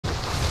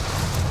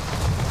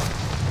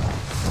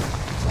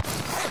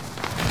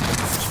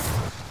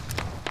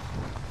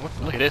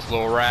this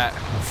little rat.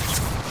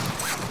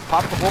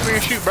 Pop over here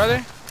and shoot,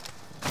 brother.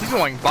 He's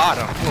going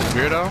bottom, little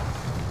weirdo.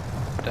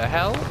 What the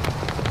hell?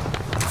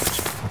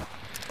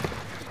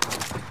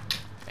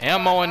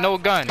 Ammo and no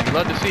gun. You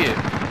love to see it.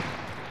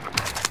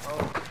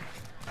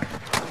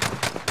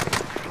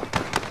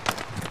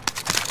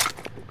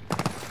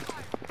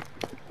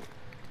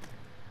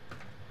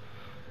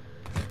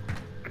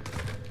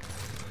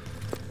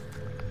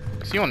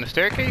 Is he on the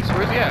staircase?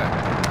 Where's he at?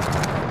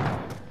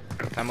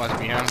 That must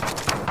be him.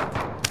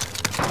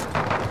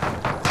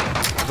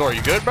 Zor,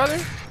 you good, brother?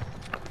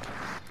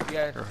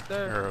 Yes,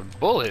 sir. You're a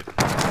bullet.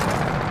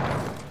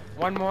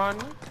 One more on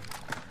me.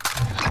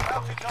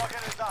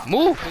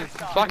 Move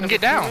so I can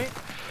get down.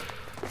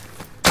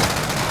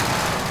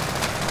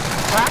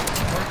 Crack.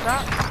 One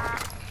shot.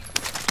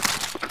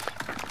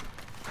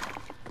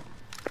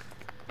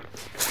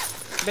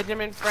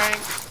 Benjamin Frank.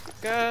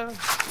 Williams.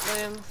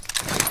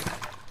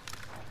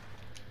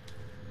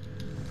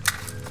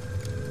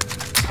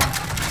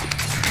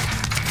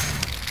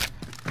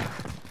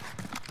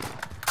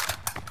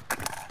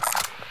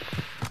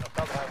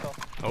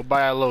 Oh,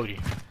 by a Lodi.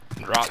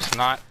 Drop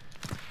snot.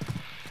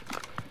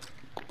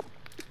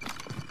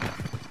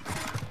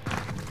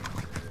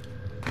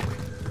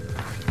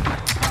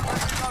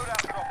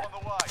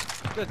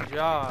 Good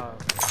job.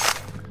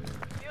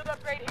 Field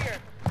upgrade here.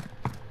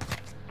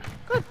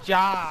 Good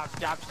job,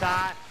 job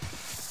shot.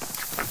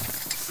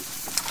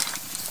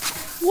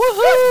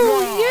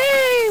 Woohoo!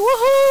 Yay!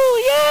 Woohoo!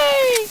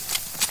 Yay!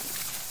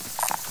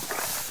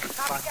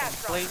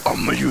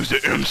 I'ma use the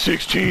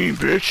M16,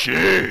 bitch.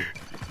 Yeah.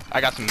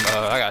 I got some.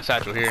 I got a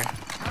satchel here.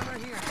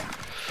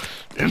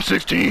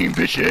 M16,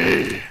 bitch.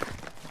 Yeah.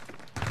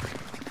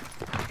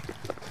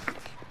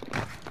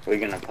 We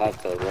gonna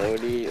pop the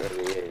Lodi or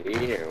the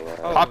AV or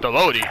what? Pop the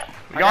Lodi.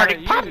 We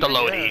already popped the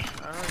Lodi. Yeah.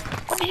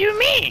 What do you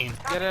mean?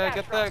 Get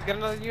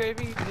another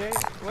UAV, Jay.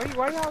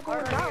 Why y'all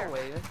going that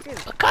way? Let's get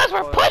it. Because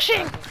we're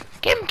pushing.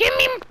 Give me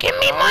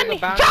money.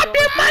 the bounty Drop over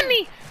your here.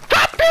 money.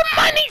 Drop your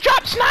money.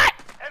 Drop snot.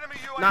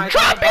 Nah, it's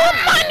Drop on the your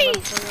bus. money.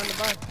 It's on the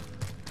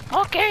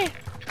bus. Okay.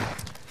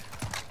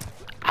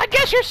 I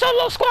guess you're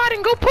solo squad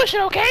and go push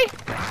it, okay?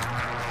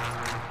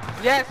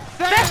 Yes,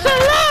 sir. Best of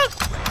luck.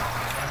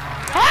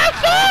 Have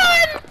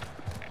fun.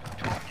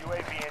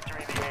 UAV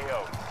entering the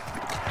AO.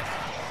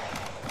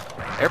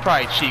 They're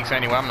probably cheeks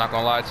anyway, I'm not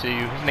gonna lie to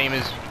you. His name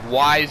is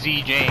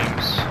YZ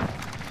James.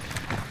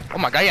 Oh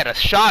my god, he had a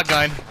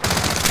shotgun.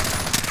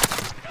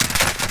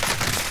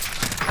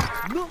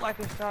 Look like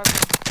a shot.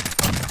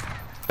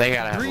 They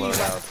gotta have Green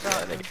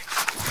loadouts. like a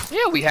shot.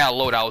 Yeah, we had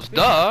loadouts,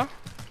 duh.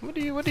 What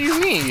do you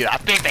mean? I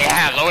think they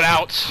had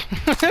loadouts.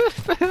 Be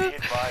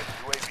advised,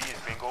 UAV is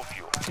bingo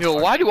fuel. Yo,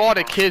 why do all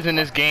the kids in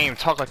this game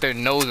talk like their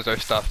noses are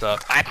stuffed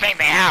up? I think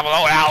they have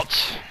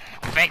loadouts.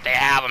 I think they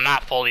have, I'm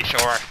not fully sure.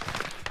 Enemy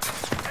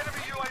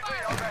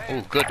UAV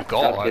overhead. Oh, good Up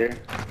god. here.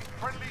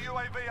 Friendly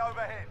UAV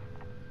overhead.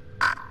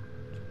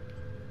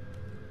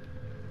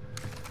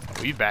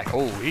 Oh, he's back.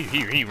 Oh,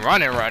 he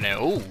running.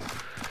 Oh.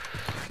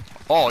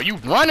 Oh, you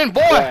running, boy!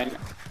 Yeah,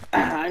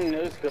 I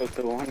no-scoped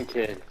the one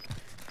kid.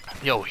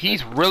 Yo,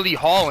 he's really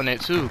hauling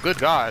it too. Good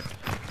God.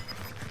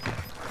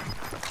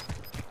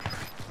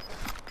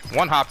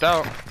 One hopped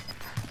out.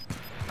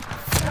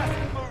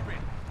 Moving.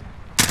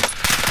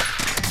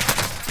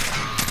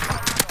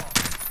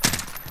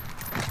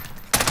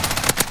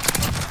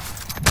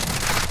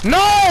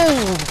 No!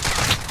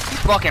 You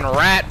fucking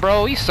rat,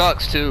 bro. He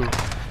sucks too.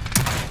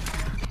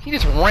 He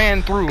just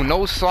ran through.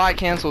 No slide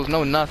cancels,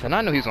 no nothing.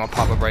 I knew he was gonna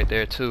pop up right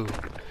there too.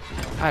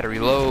 I had to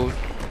reload.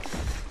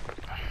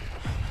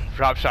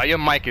 Drop shot. Your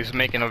mic is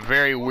making a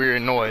very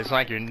weird noise,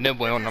 like you're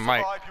nibbling on the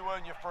mic. Survive, you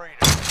earn your freedom.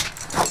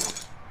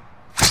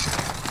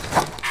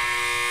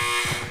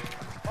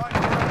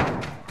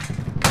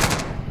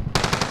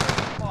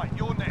 Right,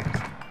 you're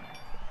next.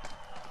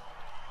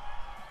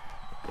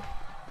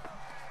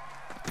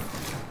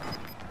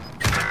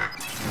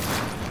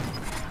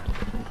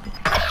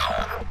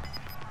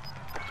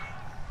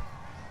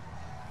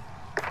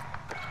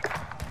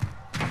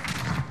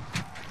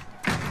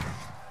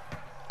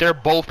 They're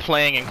both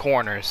playing in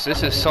corners.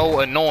 This is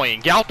so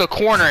annoying. Get out the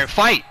corner and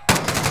fight.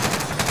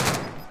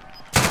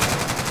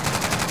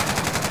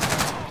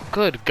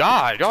 Good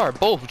God, y'all are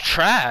both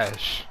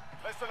trash.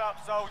 Listen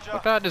up, soldier.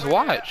 Look at this Win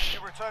here, watch.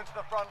 You return to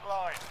the front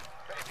line.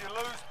 But if you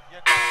lose,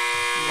 you're done.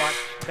 You watch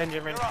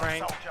Benjamin You're up,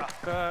 Frank. soldier.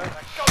 Good. Now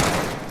go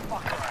get this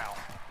fucker out.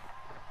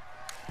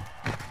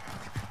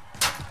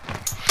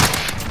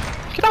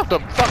 Get out the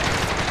fuck.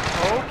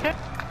 Okay.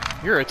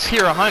 You're a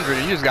tier 100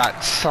 and you just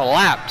got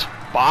slapped,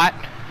 bot.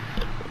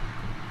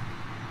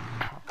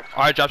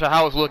 Alright, Josh,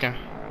 how was looking?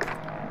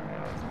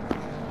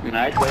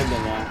 I killed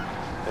them all.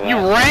 You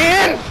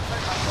ran?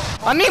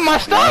 I need my I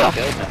stuff!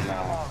 killed them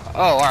all.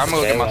 Oh, alright, I'm gonna go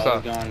Okay, get my well, I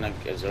was stuff. going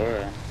to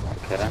Azura.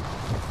 Okay.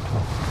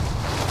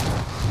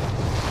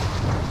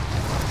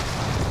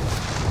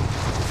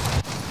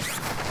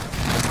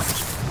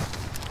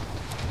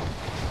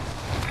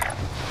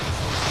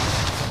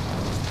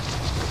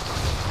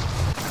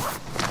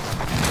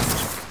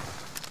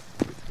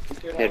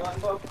 Hit.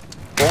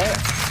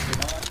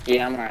 What?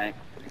 Yeah, I'm alright.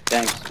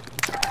 Thanks.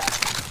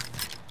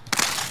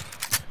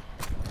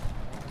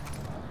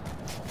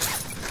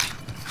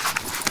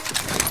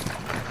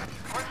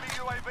 Friendly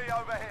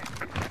UAV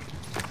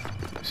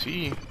overhead.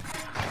 See.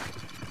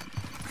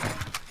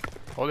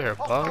 Oh, they're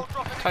Hostile above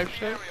dropping type into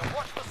the shit. area.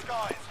 Watch the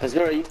skies.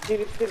 Azura, you see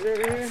the kids over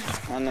here?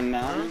 On the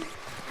mountain?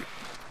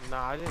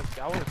 Nah, I didn't.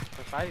 I was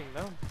fighting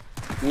them.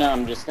 No,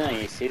 I'm just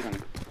saying, you see them.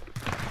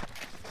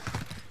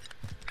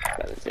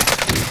 Gotta take a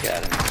peek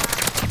at him.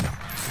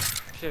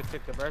 Should've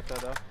took the Bertha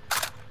though.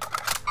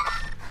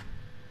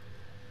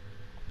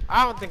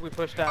 I don't think we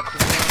pushed that too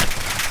much.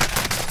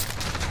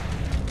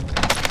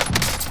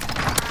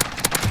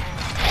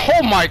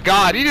 Oh my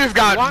god, he just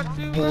got Want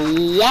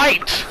to?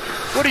 white.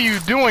 What are you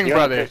doing, You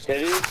brother? want to push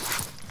cities?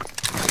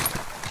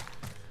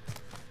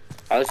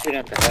 I was shooting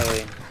at the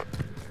heli.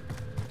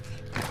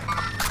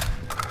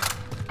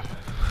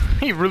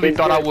 He really Please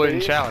thought do I it, wouldn't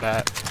please. shout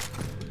at.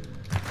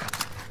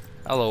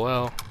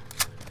 LOL.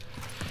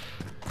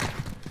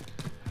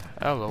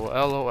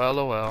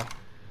 LOL.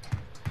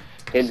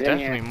 Kids There's in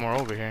definitely here. more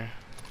over here.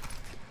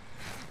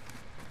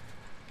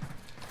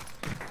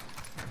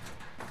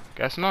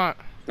 Guess not.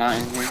 Not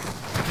in here.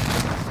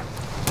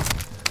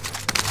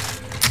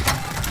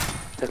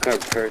 Took our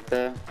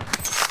Bertha.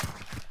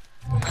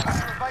 You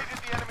evaded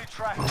the enemy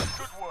track.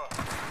 Good work.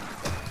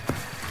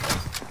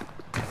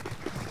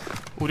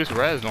 Ooh, this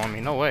rezzed on me.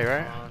 No way,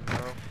 right? Come on, bro.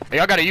 Hey,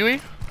 y'all got a UE? Yeah.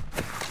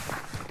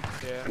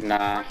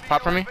 Nah. Friendly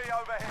Pop for me.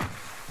 UAV overhead.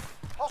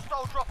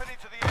 Hostile dropping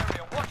into the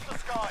area. Watch the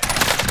skies.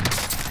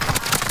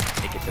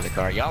 Take it to the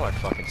car. Y'all are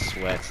fucking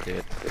sweats,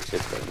 dude. It's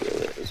just gonna be a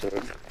little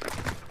sword.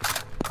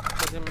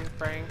 Benjamin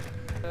Frank.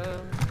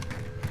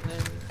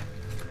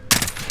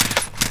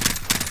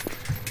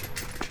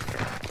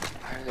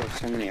 Why are there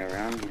so many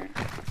around here?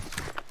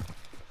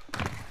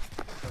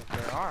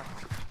 There are.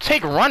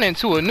 Take running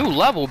to a new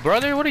level,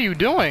 brother. What are you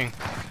doing?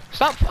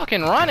 Stop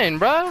fucking running,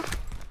 bro.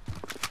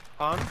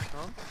 Huh?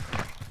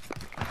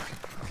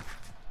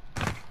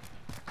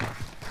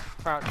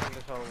 Crouch in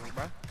this hole,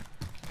 bro.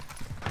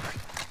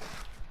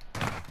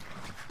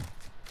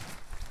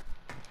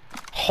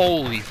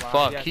 Holy Wow,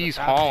 fuck, he has he's a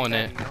Falcon hauling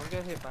Daddy. it. Don't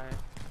get hit by him.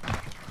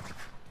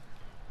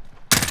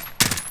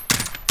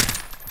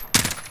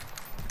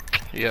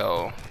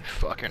 Yo,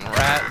 fucking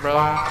rat, bro.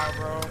 Wow,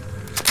 bro.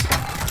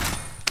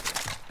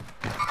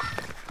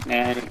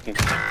 Yeah, you can.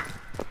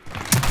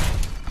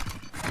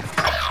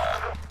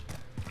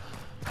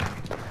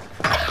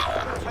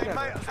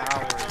 Teammate has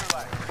entered the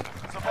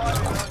gulag.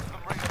 Surviving earns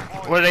them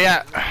redeployment. Where they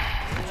at?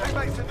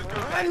 Teammates in the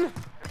gulag.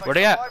 If Where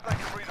they at? survive, they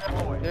can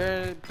redeploy.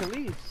 They're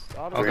police.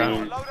 All the Okay.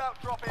 way.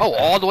 Loadout drop Oh, in.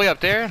 all the way up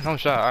there? No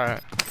shot,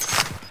 alright.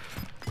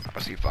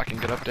 I'll see if I can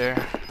get up there.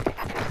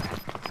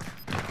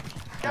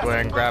 Gas Go ahead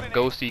and is grab moving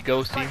in. Ghosty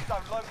Ghosty. Safe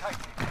zone located.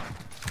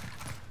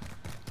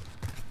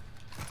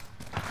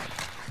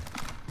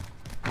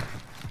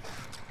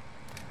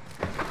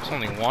 It's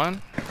only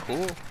one? Cool.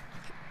 Enemy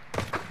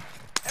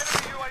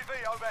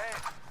UAV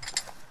overhead.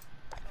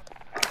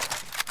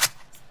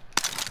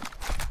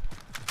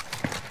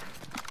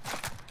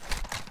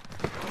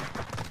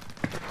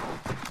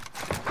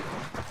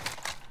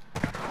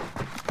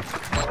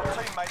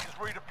 Teammate is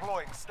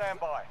redeploying. Stand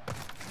by.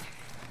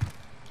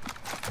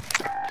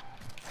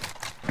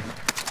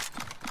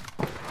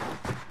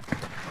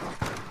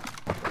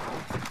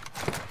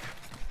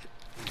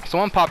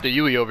 Someone popped a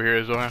UE over here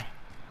as well.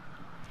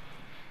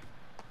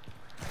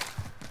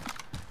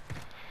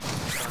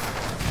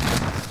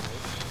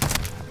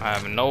 I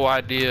have no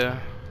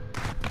idea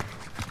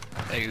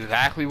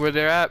exactly where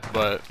they're at,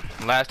 but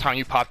last time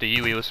you popped a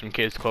UE, it was some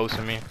kids close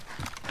to me.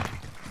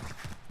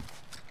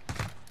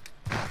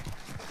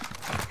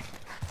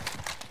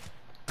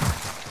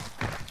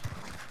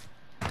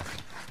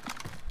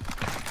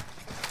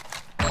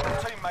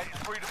 Teammate is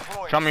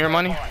redeploying. Show me your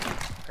money. Stand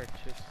by.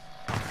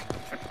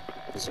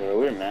 Purchase. So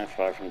we're not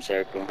far from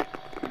circle.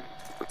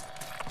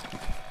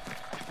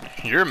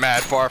 You're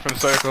mad far from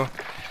circle.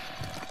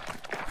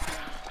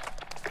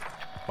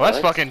 Well, that's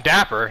What? fucking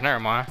dapper. Never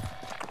mind.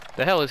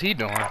 The hell is he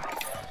doing?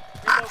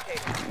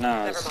 Relocating. No,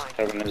 Never it's mind.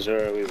 talking to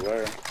Azura, we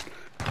were.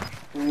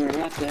 We were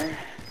not there.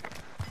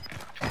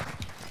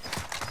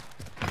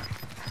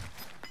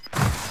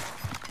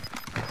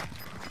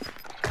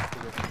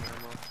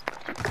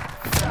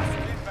 Gas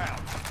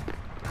inbound.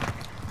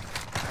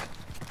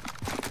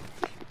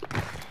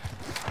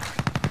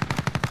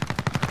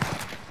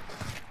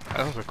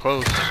 That was a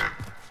close.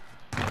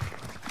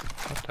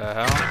 What the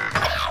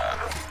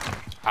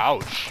hell?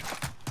 Ouch.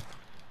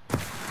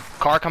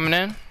 Car coming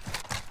in.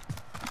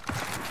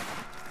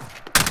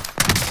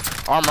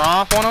 Armor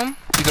off on him.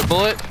 He's a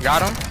bullet.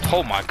 Got him.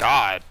 Oh my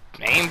god.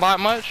 Aimbot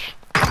much?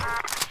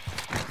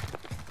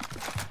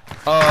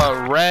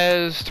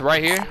 Res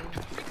right here.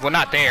 Well,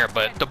 not there,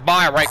 but the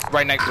buy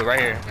right next to it, right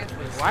here.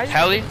 Why?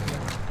 Heli.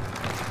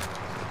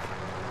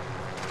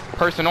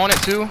 Person on it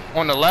too,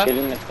 on the left.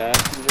 Getting the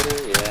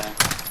passenger, yeah.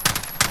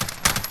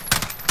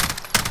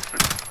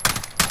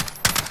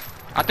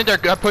 I think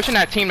they're pushing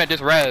that team that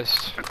just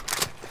res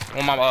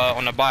on my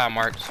on the bio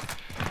marks.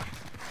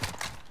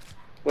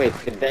 Wait,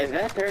 is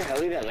that their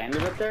heli that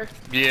landed up there?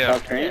 Yeah.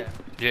 South train?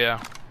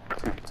 Yeah.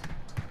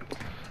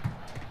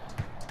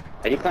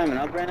 Are you climbing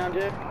up right now,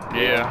 Jay?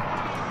 Yeah.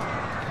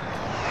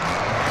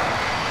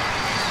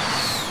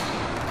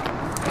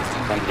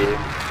 Come dude.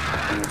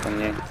 Come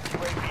here.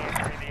 UAV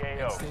entering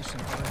the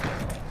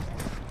AO.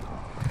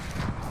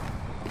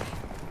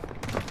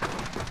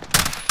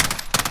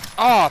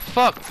 Oh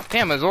fuck!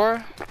 Damn,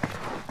 Azora.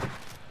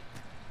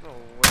 No way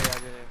I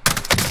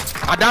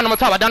didn't. I downed him on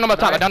top. I downed him on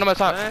top. I downed him on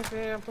top. Nice,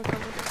 yeah, push him.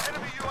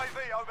 Enemy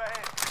UAV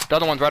overhead. The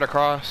other one's right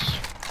across.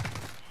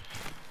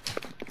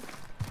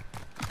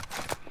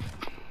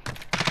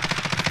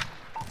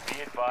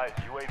 Be advised,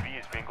 UAV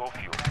is bingo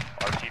fuel.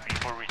 RTB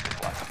for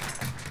resupply.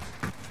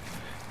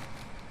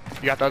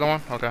 You got the other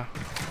one? Okay.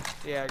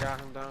 Yeah, I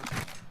got him down.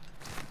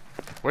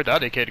 Where'd the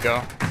other kid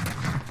go?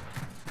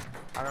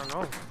 I don't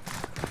know.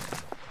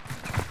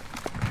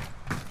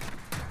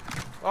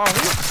 Oh,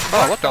 he,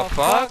 Oh, what the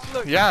fuck?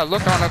 Look. Yeah,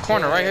 look on the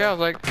corner right here. I was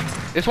like,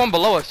 it's one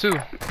below us too.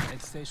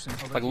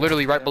 Like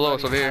literally right below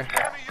us over here.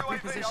 Enemy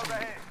UAV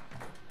overhead.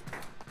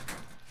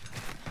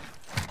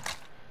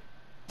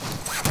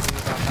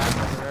 He's got back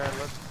over there,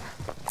 look.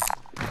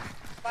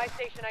 Spy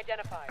station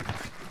identified.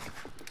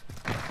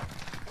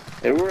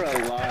 There were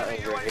a lot over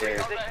UAV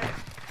here. overhead.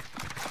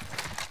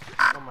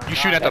 Oh my You God.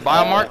 shoot at the That's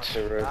all biomarked?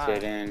 to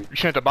rotate in. You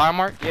shooting at the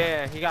biomark?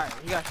 Yeah, he got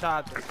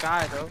shot at the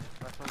sky though.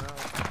 That's what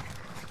else.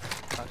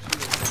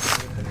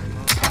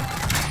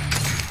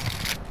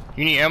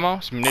 You need ammo?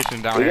 Some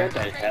munitions down We here.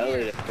 got that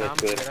heli to I'm put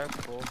good, with.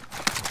 that's cool.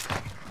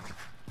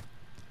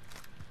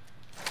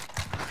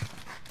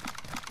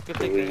 Good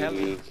thing they have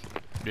me.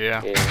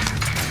 Yeah. Yeah.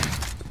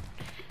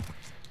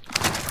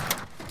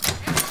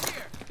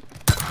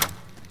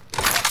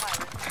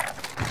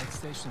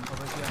 Station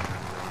over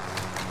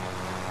here.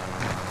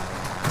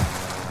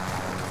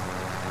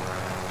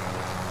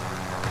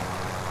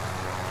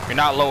 You're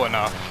not low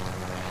enough.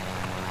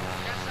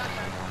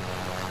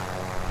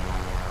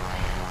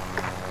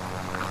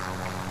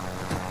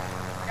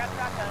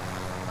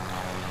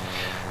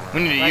 We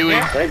need a UE.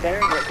 Yeah, Right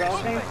there, we're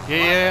crossing.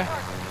 yeah.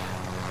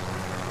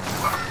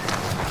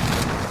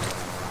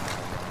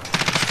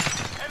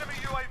 Enemy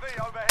UAV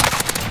overhead.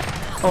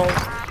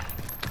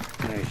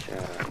 Nice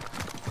shot.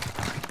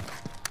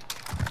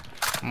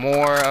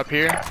 More up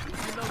here.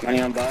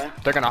 Money on buy.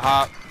 They're gonna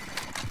hop.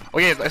 Oh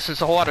yeah, this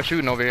is a whole lot of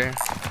shooting over here.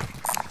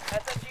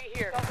 SMG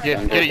here.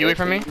 Yeah, get a UE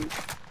from me.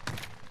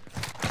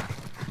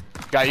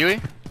 Got a UE?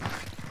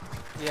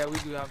 Yeah, we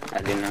do have I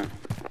it. did not.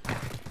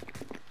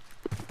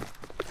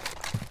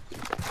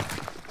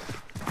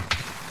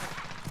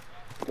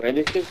 Where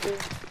did you see?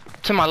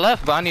 To my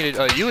left, but I need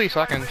a UE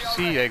so I can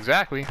see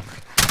exactly.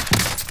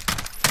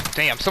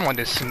 Damn, someone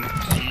just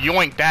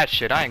yoinked that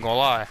shit. I ain't gonna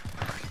lie.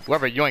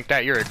 Whoever yoinked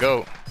that, you're a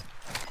goat.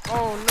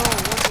 Oh no,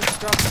 what just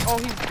dropped? Oh,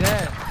 he's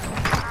dead.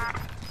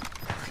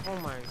 Oh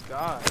my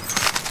God.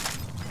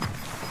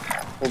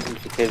 Whole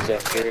bunch of kids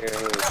up here. Close to get to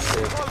the new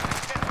safe zone.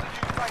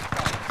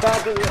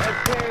 Stop it,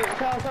 up there.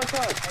 Stop.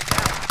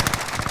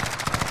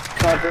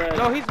 Top red.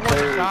 No, he's one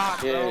Holy shot,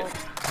 bro. shit.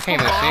 I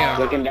can't even see him.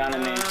 Looking down at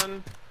me.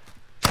 Man.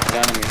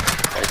 Down at me.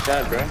 Nice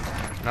shot, bro.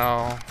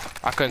 No,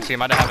 I couldn't see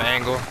him. I didn't have an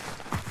angle.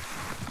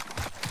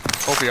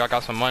 Hopefully I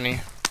got some money.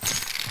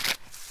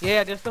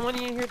 Yeah, there's some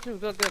money in here too.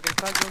 Look,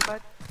 inside, go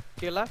inside.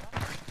 To your left.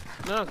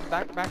 No,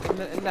 back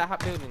in that hot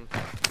building.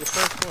 The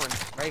first one.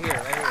 Right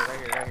here.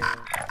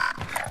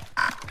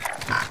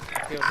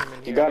 Killed him in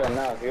here. You got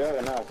enough. You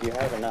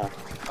have enough.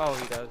 Oh,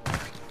 he does.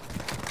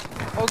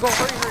 Oh, go,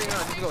 hurry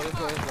on. Let's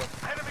go.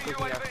 Enemy Quick,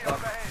 yeah, UAV fuck.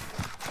 overhead.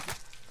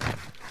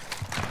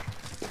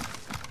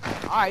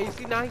 Alright, you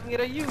see now he can get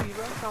a UE,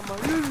 bro. Come on.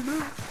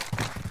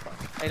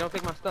 Hey, don't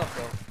take my stuff,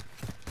 though.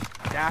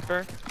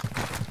 Dapper.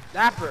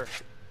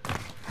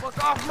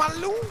 Fuck off my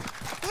loot,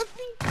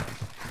 pussy.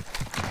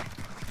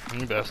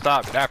 You better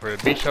stop. Dapper,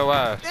 beat your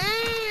ass.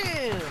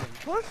 Damn,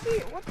 pussy.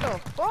 What the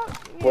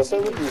fuck? You What's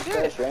ain't up with doing these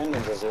shit. fresh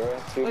randoms,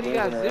 Azura? Two What, you games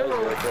got in a zero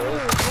row, right bro.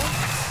 there,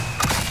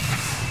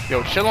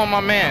 Yo, chill on my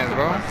man,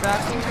 bro.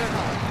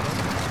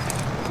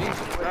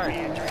 Jesus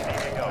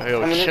Christ. Yo,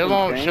 chill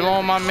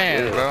on my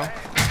man, bro.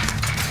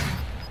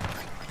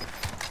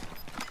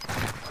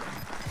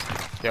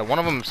 Yeah, one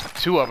of them's,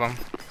 two of them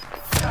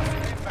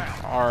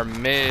are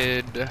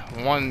mid.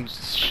 One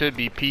should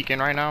be peeking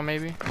right now,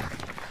 maybe.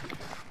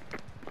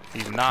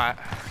 He's not.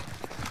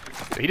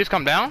 Did he just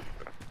come down?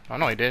 Oh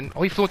no, he didn't.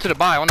 Oh, he flew into the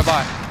buy. On the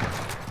buy.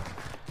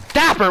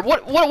 Dapper,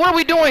 what are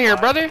we doing here,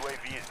 brother?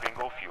 UAV is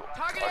bingo fuel.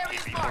 Target area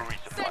RTB marked.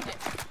 for Send resupply.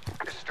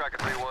 it. This is Striker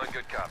 3-1,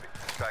 good copy.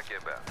 Strike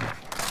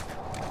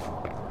inbound.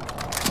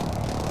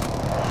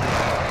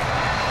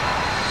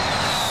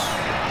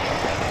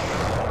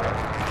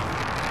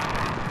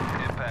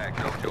 Impact,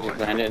 They open just doors.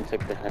 landed and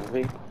took the heavy.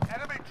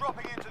 Enemy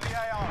dropping into the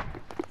AR.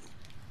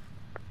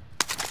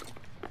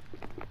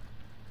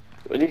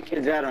 Where these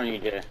kids at on you,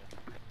 Jay?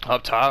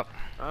 Up top.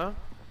 Huh?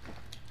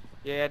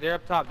 Yeah, they're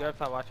up top.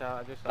 Watch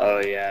out. I just saw Oh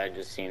yeah, I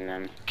just seen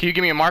them. Can you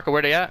give me a marker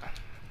where they at?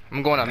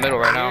 I'm going up middle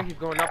right now. He's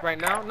going up right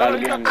now. Gotta No,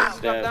 he be on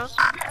dropped the down.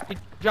 steps. He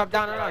dropped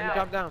down. No, he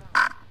dropped down.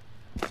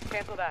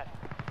 Cancel that.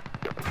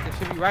 Good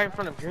should be right in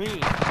front of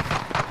green.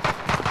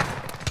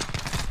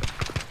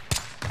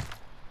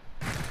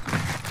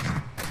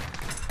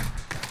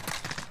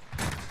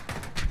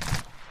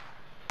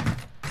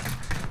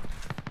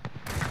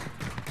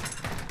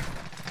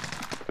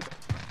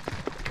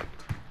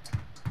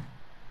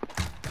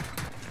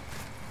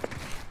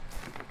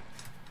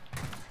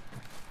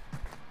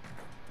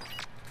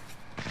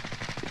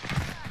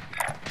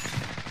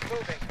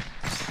 Moving.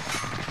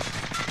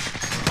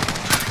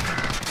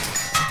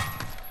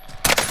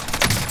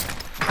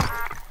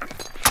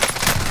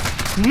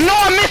 No,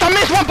 I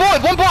missed one boy,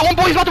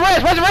 he's about to res,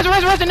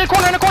 in the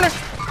corner.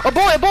 A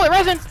bullet,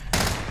 resin.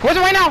 Where's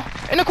it right now?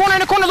 In the corner,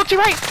 look to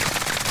your right.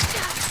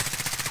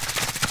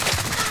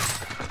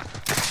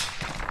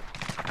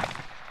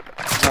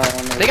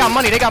 They got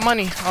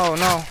money. Oh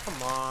no.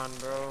 Come on,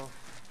 bro.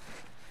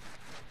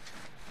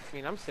 I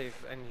mean, I'm safe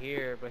in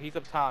here, but he's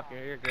up top.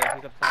 You're good.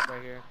 He's up top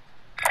right here.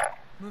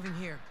 Moving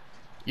here.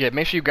 Yeah,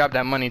 make sure you grab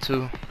that money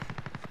too.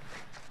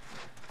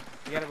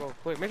 You gotta go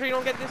quick. Make sure you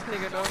don't get this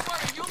nigga, though.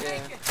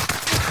 Yeah.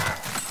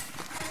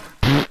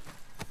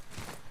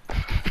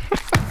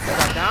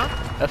 Got down?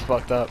 That's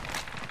fucked up.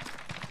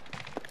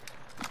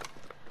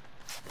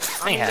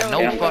 They ain't had no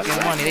Yeah.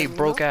 fucking money. They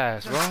broke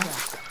ass, bro.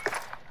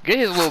 Get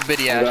his little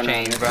bitty ass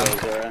change, bro.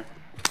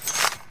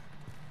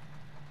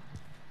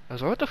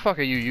 So what the fuck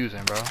are you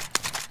using, bro?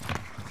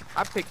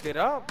 I picked it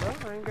up, bro.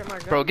 I ain't get my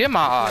gun. Bro, get my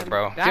AUG,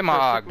 bro. That Get my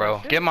person AUG, took bro.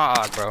 shit. Get my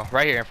AUG, bro.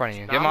 Right here in front of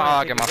you. Nah, Get I'm my gonna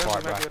AUG, take get my the gun. FAR,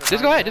 We might bro. be able to Just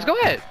buy go ahead, that. just go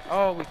ahead.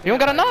 Oh, we You don't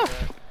got can't buy enough.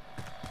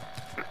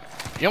 that.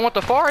 You don't want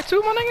the FAR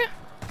too, my nigga?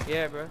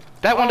 Yeah, bro.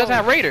 That one doesn't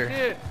have Oh, Raider.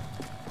 shit.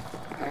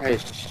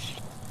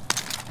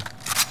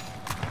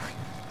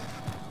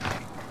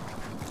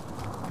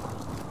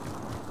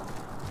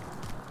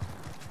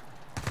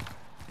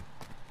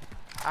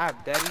 I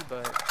have Daddy,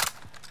 but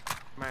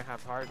might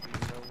have Heartbeat, you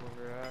know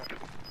where we're at.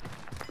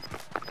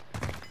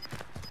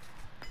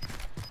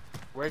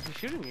 Where's he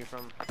shooting you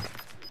from?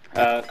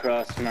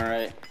 Across to my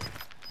right.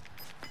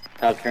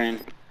 Top train.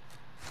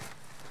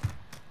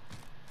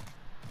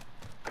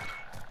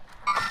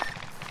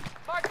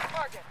 Mark the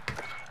target.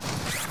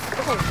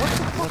 Bro,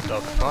 What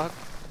the fuck?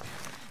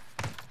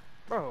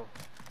 Bro.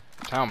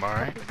 Sound about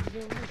right.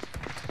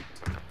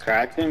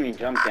 Cracked him, he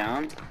jumped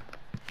down.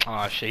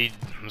 Aw, shit.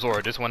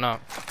 Zora just went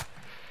up.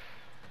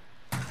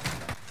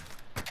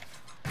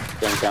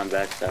 Jumped down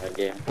backside,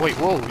 yeah. Wait,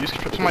 whoa.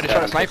 Somebody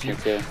tried to snipe you.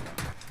 Too.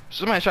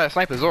 Somebody tried to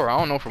snipe a Zora. I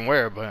don't know from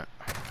where, but.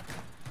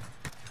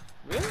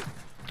 Really?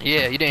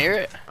 Yeah, you didn't hear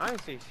it? I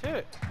ain't see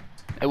shit.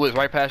 It was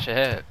right past your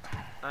head.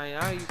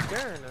 I you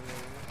scaring them.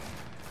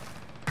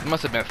 It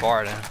must have been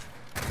far then.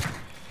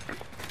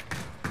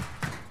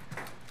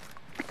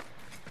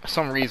 For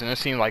some reason, it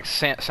seems like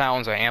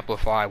sounds are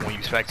amplified when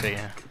you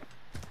spectating.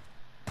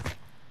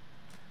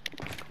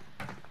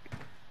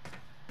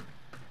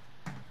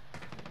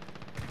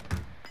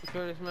 You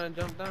sure this man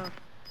jumped down?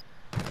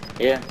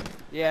 Yeah.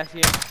 Yeah, I see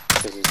him.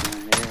 'Cause he's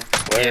not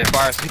here.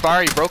 Yeah,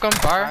 fire. You broke him?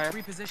 Fire?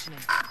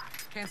 Repositioning.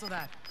 Cancel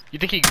that. You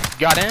think he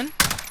got in?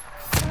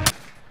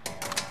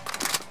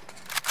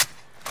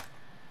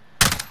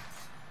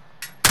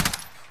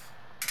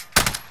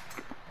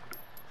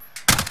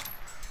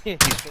 He's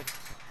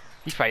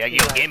probably like,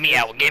 yo, get me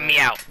out.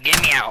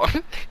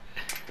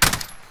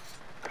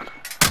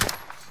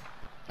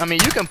 I mean,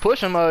 you can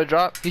push him,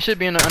 drop. He should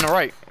be in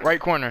the right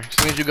corner. As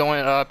soon as you go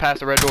in, past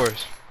the red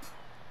doors.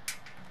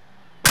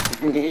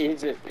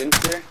 He's a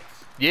pincer.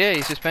 Yeah,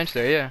 he's just benched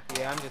there, yeah.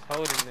 Yeah, I'm just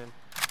holding them.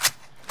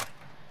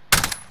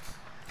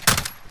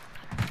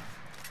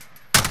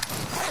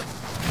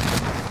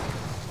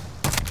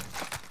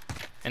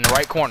 In the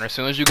right corner, as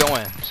soon as you go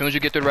in. As soon as you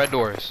get through the red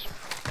doors.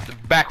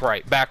 Back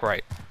right.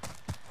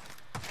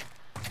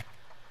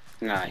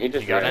 Nah, he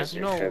just You got rezzed it?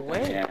 or No tripping,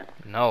 way. Yeah.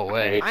 No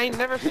way. I ain't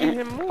never seen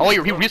him move. Oh, he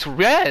just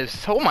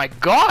rezzed. Oh my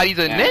god, he's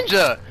a Yeah.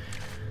 ninja.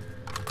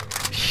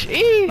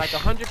 Sheesh. Like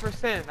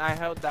 100%. I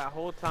held that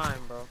whole time,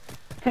 bro.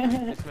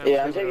 This man Yeah,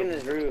 I'm was taking over.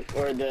 this roof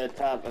or the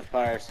top of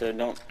fire, so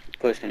don't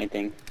push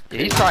anything.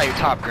 Yeah, he's probably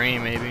top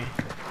green, maybe.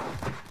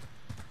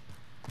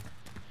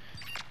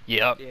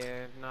 Yep. Yeah,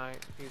 no,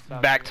 he's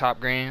Back top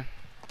green.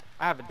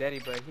 I have a Daddy,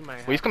 but he might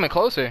have. Well, he's coming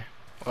closer.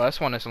 Well, that's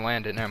one that's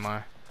landed. Never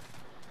mind.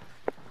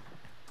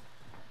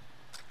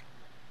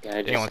 Yeah,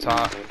 I He on just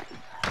top.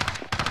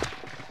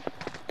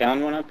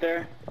 Down one up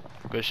there.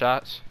 Good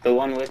shots. The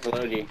one with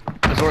Lodi.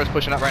 Zora's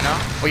pushing up right now.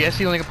 Oh, yeah,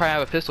 see, only can probably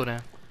have a pistol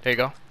then. There you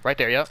go. Right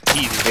there, yep.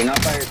 Easy. You're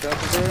not by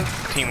yourself there?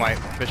 Team wipe.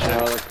 Good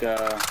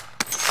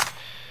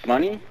shit.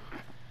 Money?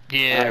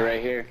 Yeah. Alright,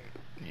 right here.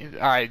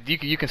 Alright,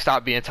 you can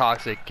stop being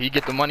toxic. Can you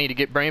get the money to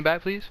get Brain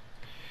back, please?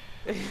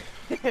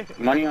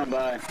 Money on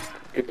buy.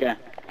 Okay.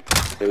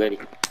 The lady.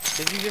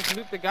 Did you just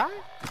loot the guy?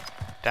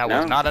 That No.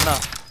 was not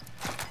enough.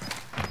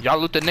 Y'all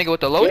loot the nigga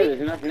with the Yeah, loadie?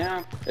 there's enough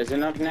now. There's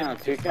enough now.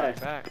 2K.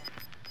 Back.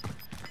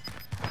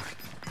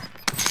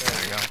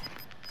 There you go.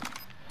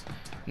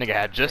 Nigga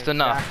had just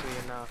enough.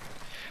 Exactly enough.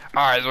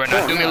 Alright, Zora,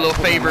 now do me a little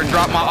favor.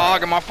 Drop my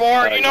AUG and my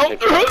FAR, you know? You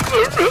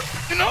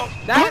know?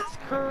 That's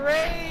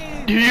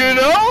crazy. You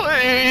know?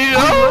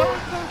 Bro,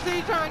 so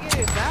you trying to get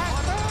it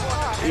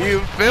back, bro? You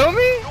feel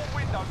me?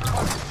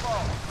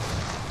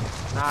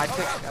 Nah, I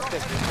took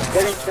this.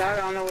 Getting shot,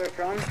 I don't know where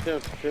from. Still.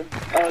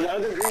 Oh, the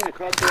other green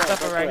across the left.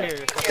 Stuff right here.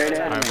 Straight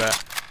ahead. I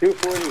bet.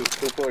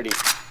 240.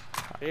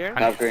 Here?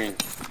 Top green.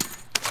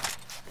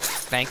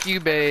 Thank you,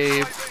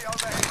 babe.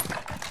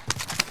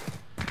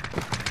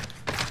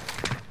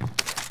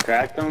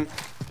 Cracked them?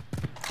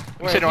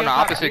 You sitting on the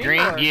top opposite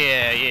green? or-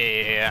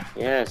 Yeah.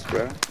 Yes,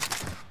 bro.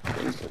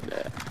 Didn't say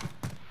that.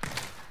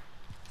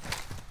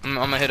 I'm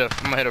gonna hit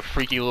a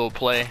freaky little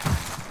play.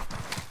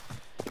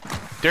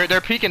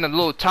 They're peeking the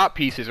little top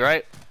pieces,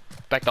 right?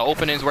 Like the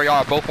openings where y'all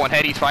are both on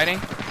headies fighting.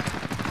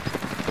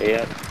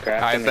 Yep, cracked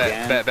Alright,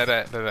 them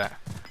again. bet.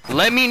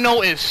 Let me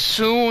know as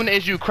soon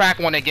as you crack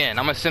one again.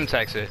 I'm gonna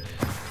Simtex it.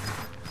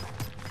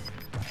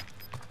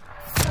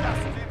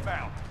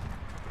 Inbound.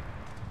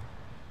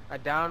 I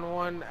down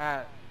one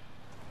at.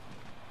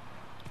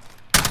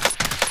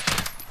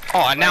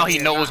 Oh, and now he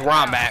knows where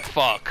I'm at.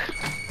 Fuck.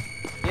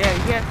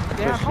 Yeah, yeah,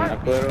 Pushing hard.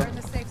 up We're little. in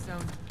the safe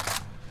zone.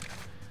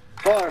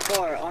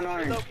 Far, on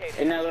orange.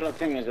 In that little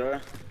thing is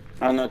right.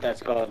 I don't know what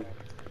that's called.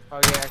 Oh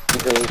yeah.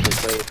 It's a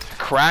loose place.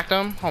 Cracked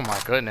him? Oh my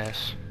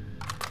goodness.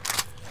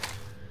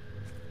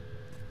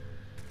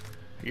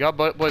 Y'all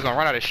boys gonna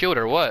run out of shield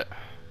or what?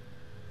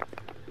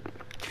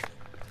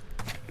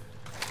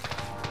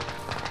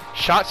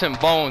 Shots in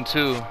bone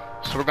too,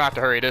 so we're gonna have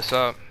to hurry this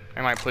up.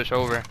 I might push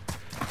over.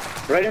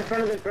 Right in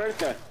front of the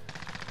Bertha.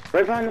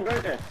 Right behind the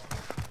Bertha.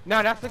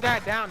 No, that's the guy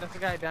down. That's the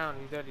guy down.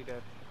 He's already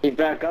dead. He's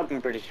back up,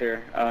 I'm pretty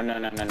sure. Oh, no,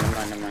 never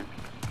mind.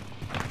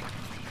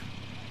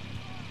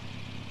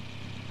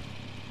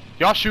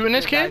 Y'all shooting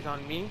this The kid? guy's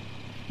on me.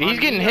 Yeah, he's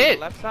On getting me on the hit.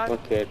 Left side.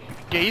 What kid?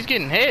 Yeah, he's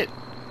getting hit.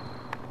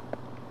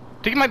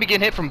 I think he might be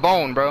getting hit from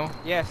bone, bro.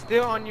 Yeah,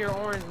 still on your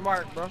orange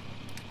mark, bro.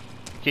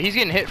 Yeah, he's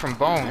getting hit from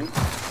bone.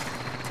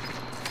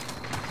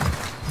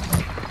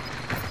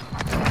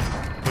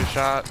 Good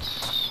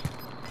shots.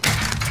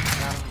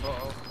 Got him, bro.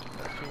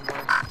 That's 2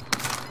 more.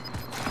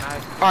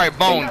 Nice. Alright,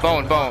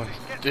 bone.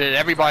 Yeah,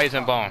 everybody's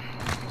in bone.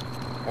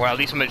 Or at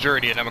least a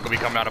majority of them are gonna be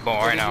coming out of bone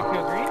right Did you now.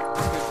 kill green?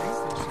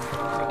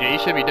 Yeah,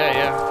 he should be dead,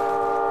 yeah.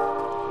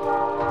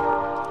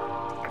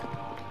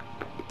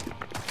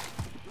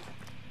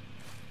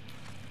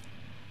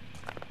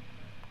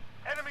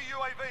 Enemy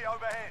UAV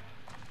overhead.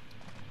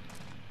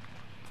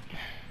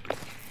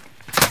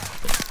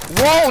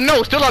 Whoa,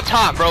 no, still up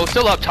top, bro.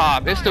 Still up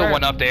top. There's still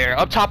one up there.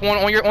 Up top, one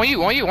on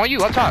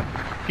you, up top.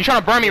 He's trying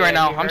to burn me right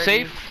now. he I'm heard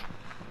safe.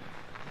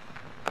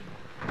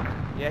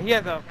 Yeah, he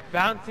has a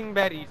bouncing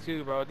Betty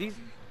too, bro. These.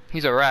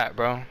 He's a rat,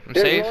 bro. I'm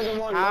There's safe. more than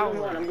one.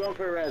 Ow. I'm going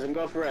for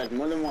res.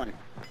 More than one.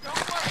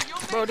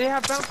 Bro, they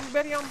have bouncing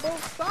Betty on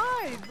both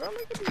sides, bro.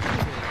 Look at these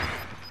niggas.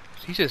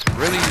 He's just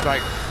really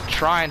like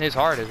trying his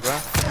hardest, bro.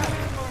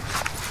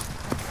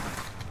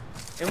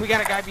 And we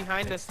got a guy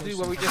behind us too,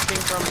 where we just came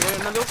from.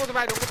 No, don't go to the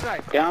right, don't go to the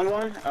right. Down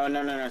one? Oh,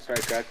 no. Sorry,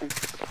 cracked him.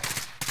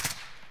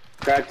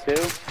 Cracked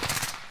two.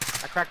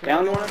 I cracked him.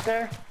 Down one up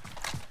there?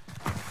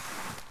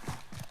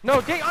 No,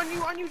 Jay, on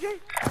you, Jay.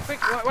 Quick,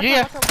 watch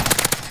Yeah. out,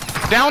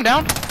 watch out.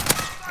 Down.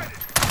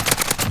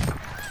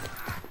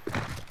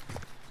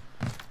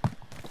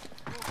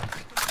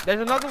 There's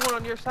another one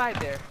on your side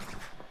there.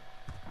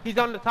 He's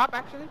on the top,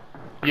 actually.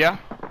 Yeah.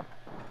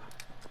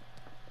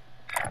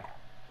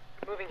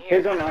 Moving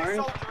here. Here's on orange.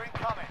 Soldier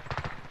incoming.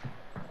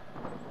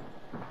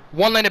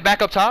 One landed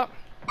back up top.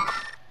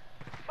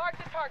 Mark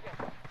the target.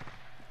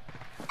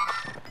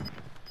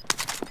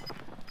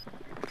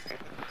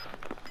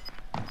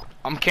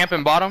 I'm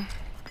camping bottom.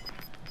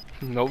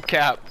 No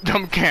cap.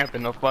 I'm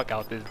camping the fuck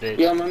out this bitch.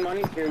 Yeah, my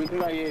money's here. We can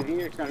buy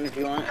UAV or something if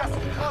you want.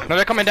 No,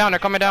 they're coming down.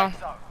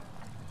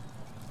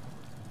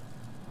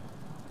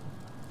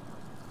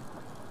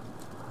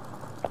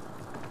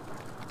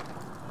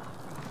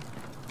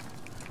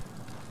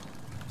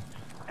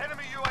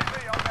 Enemy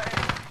UAV overhead.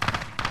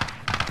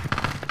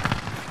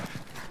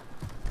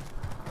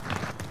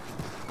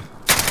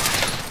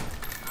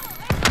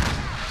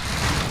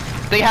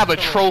 They have a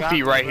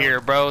trophy right here,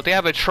 bro. They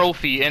have a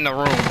trophy in the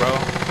room, bro.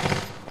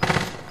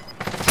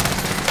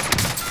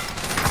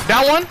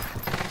 That one?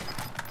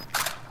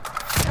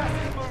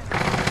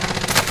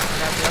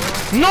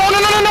 No,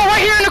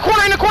 right here in the corner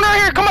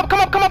right here. Come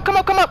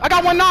up. I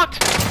got one knocked.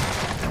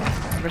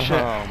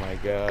 Oh my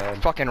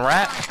god. Fucking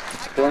rat.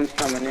 One's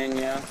coming in,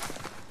 yeah.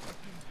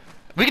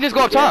 We can just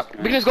go up top.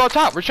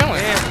 We're chilling.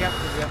 Yeah, we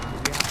have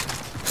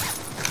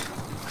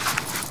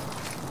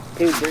to.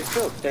 Dude, there's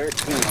still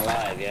 13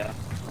 alive, yeah.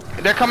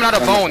 They're coming out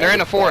of bone. They're in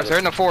the forest.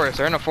 They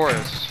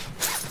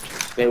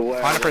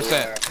were.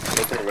 100%.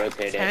 They could have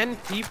rotated. 10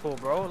 people,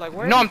 bro. Like,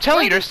 where? No, I'm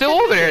telling you, they're where's still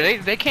the over there.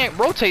 10? They can't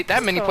rotate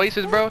that many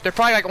places, bro. They're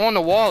probably like on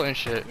the wall and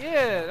shit.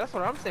 Yeah, that's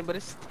what I'm saying. But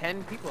it's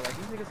 10 people. Like,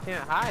 these niggas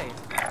can't hide.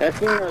 That's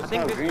the I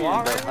think top this green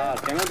wall is right the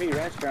top. They might be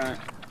restaurant.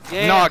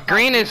 Yeah. No,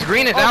 green is out.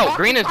 Coffee,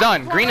 Green is coffee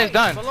done. to our Green is right,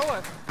 done. Below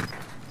us.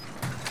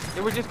 They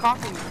were just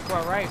coughing to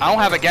our right. I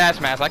don't have a gas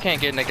mask. I can't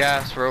get in the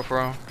gas, for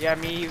real. Yeah,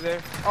 me either.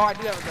 Oh, I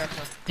do have a gas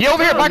mask. Yeah,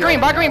 over here, by green,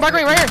 right here.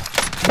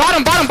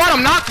 Bottom,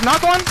 knock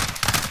one.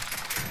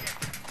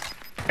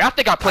 Yeah, I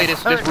think I play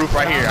this roof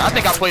right here.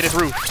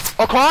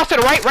 Across to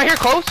the right here,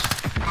 close.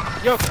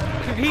 Yo,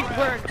 2 He's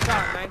wearing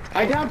shot, man.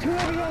 I down 2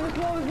 over here on this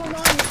wall. There's one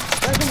behind me.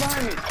 There's one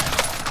behind me.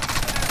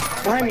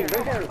 Behind me,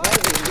 right there.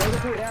 Right there. The other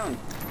 2 down.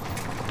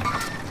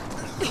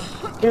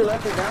 2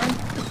 left are down.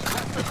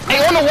 Hey,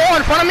 on the wall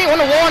in front of me. On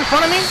the wall in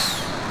front of me.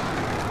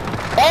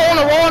 All on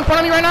the wall in front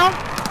of me right now.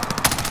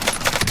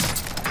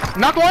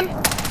 Knock 1.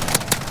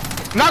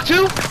 Knock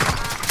 2.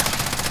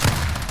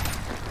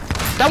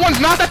 That one's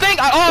knocked, I think.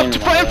 In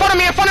front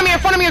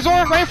of me, Azor.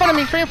 Right in front of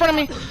me, straight in front of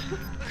me.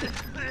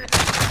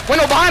 Wait,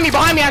 no, behind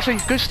me, actually.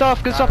 Good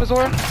stuff,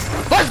 Azor.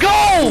 Let's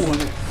go!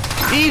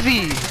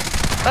 Easy.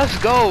 Let's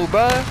go,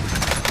 bruh.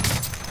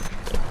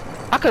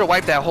 I could have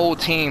wiped that whole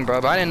team, bro,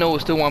 but I didn't know it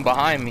was still one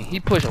behind me. He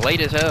pushed late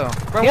as hell.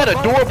 He had a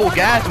durable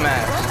gas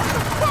mask.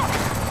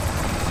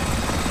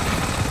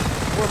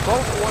 We're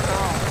both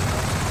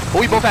 1-0. Oh,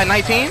 we both had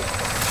 19?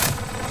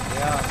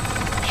 Yeah.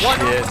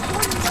 Shit.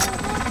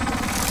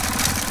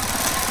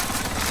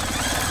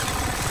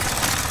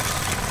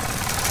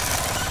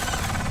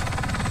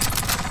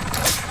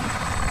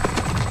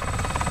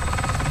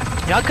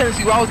 Y'all couldn't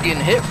see where I was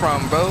getting hit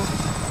from, bro.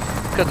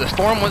 Because the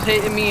storm was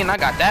hitting me and I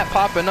got that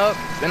popping up.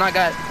 Then I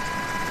got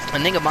a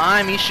nigga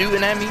behind me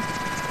shooting at me.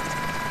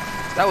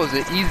 That was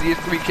the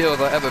easiest 3 kills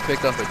I ever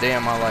picked up a day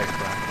in my life,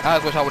 bro. I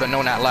just wish I would have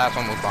known that last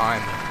one was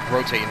behind me.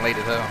 Rotating late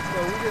as hell.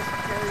 Bro, we just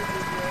carried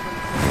this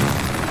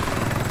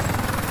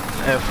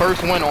Yeah,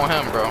 first win on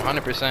him, bro.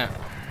 100%.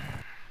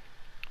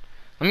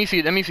 Let me see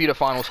the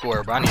final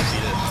score, bro. I need to see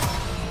this.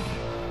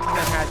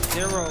 man had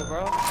 0,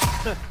 bro.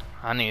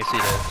 I need to see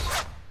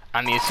this.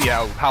 I need to see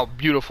how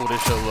beautiful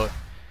this should look.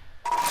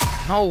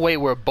 No way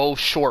we're both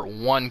short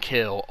 1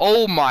 kill.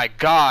 Oh my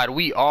god,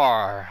 we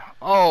are.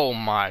 Oh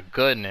my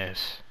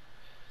goodness.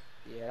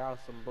 Yeah, that was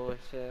some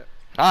bullshit.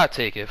 I'll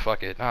take it.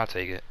 Fuck it. I'll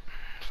take it.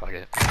 Fuck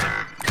it.